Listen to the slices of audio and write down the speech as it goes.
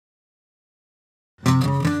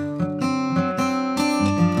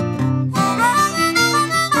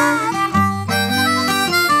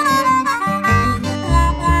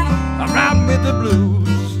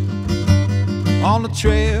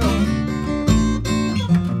trail.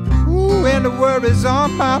 Ooh, and the worries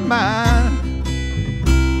on my mind.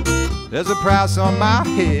 There's a price on my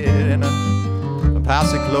head and a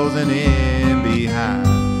posse closing in behind.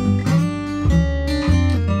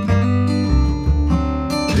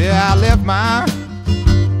 Yeah, I left my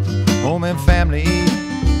home and family,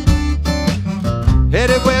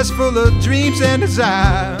 headed west full of dreams and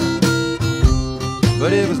desire.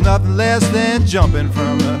 But it was nothing less than jumping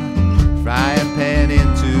from a frying pan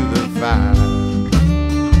into the fire.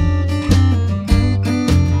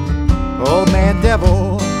 Old man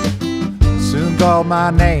devil soon called my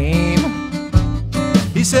name.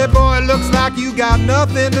 He said, boy, it looks like you got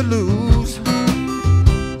nothing to lose.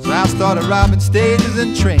 So I started robbing stages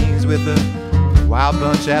and trains with a wild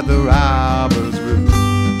bunch at the Robber's Roost.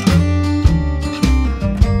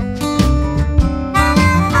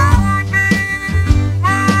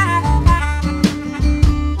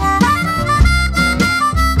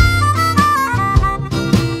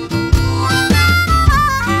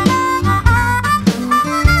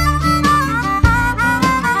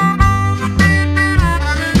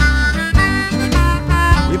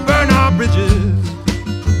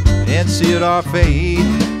 And sealed our fate.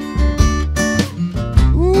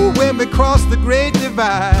 Ooh, when we crossed the Great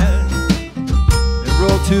Divide and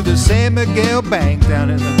rode to the San Miguel Bank down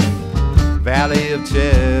in the Valley of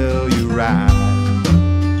Telluride.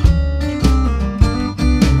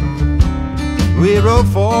 We rode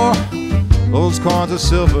for those corns of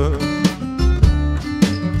silver,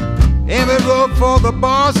 and we rode for the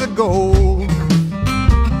bars of gold.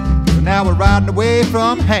 But now we're riding away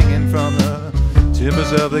from hanging from the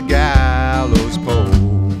timbers of the gallows pole.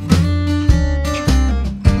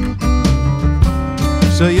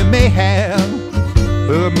 So you may have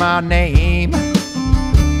heard my name.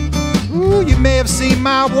 Ooh, you may have seen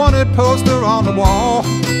my wanted poster on the wall.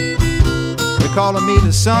 They're calling me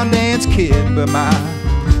the Sundance Kid, but my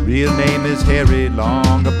real name is Harry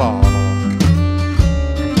Longabaugh.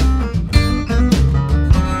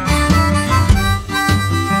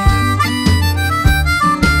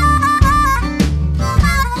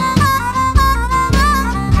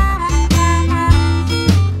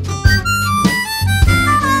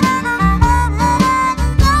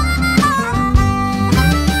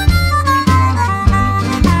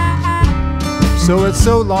 So it's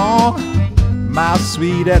so long, my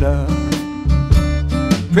sweet Etta.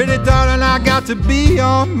 Pretty darling, I got to be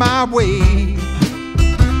on my way.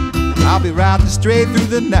 I'll be riding straight through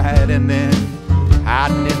the night and then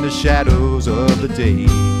hiding in the shadows of the day.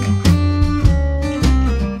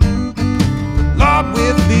 Lord,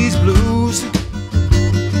 with these blues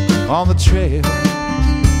on the trail,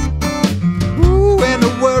 ooh, and the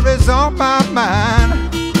worries on my mind,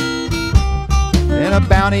 and a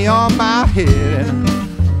bounty on my head, and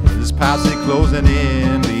this posse closing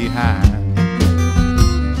in behind.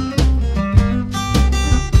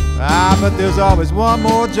 Ah, but there's always one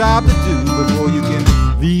more job to do before you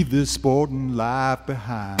can leave this sporting life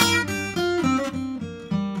behind.